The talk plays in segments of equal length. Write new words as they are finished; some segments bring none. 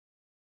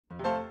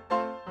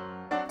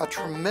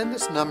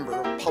tremendous number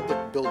of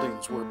public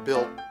buildings were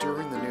built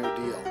during the New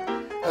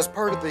Deal as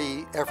part of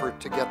the effort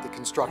to get the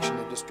construction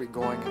industry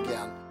going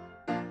again.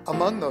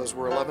 Among those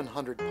were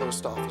 1,100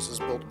 post offices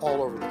built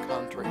all over the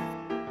country.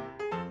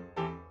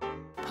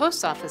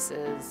 Post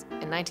offices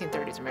in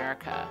 1930s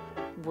America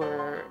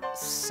were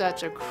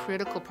such a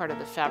critical part of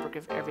the fabric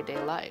of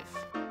everyday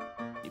life.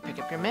 You pick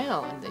up your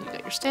mail, and then you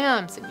got your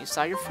stamps, and you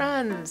saw your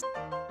friends.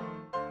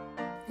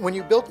 When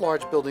you build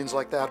large buildings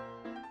like that,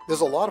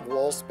 there's a lot of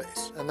wall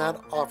space, and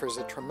that offers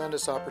a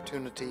tremendous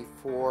opportunity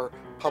for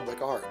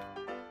public art.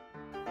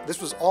 This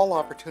was all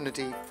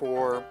opportunity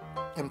for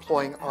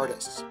employing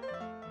artists.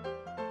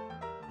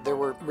 There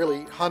were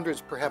really hundreds,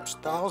 perhaps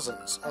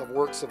thousands of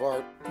works of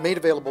art made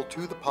available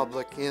to the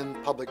public in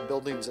public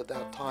buildings at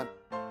that time.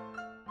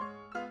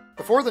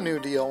 Before the New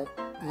Deal,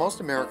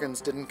 most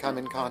Americans didn't come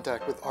in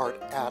contact with art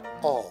at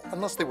all,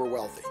 unless they were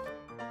wealthy.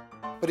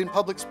 But in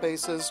public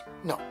spaces,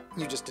 no,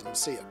 you just didn't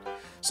see it.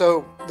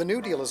 So the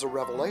New Deal is a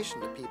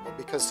revelation to people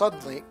because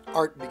suddenly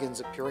art begins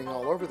appearing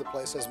all over the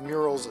place as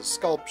murals, as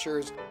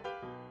sculptures.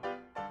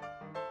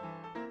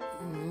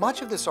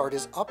 Much of this art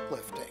is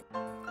uplifting.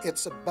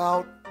 It's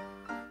about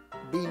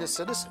being a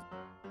citizen.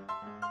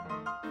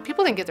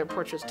 People didn't get their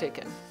portraits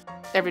taken,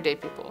 everyday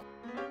people.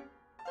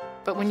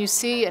 But when you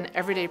see an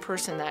everyday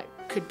person that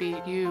could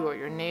be you or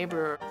your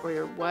neighbor or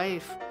your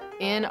wife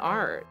in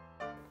art,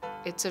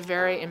 it's a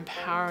very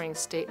empowering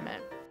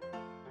statement.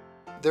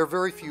 There are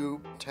very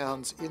few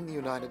towns in the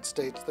United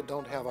States that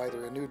don't have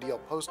either a New Deal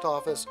post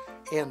office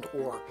and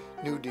or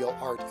New Deal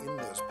art in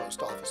those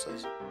post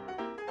offices.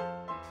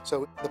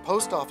 So the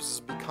post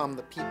offices become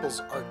the people's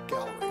art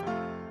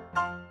gallery.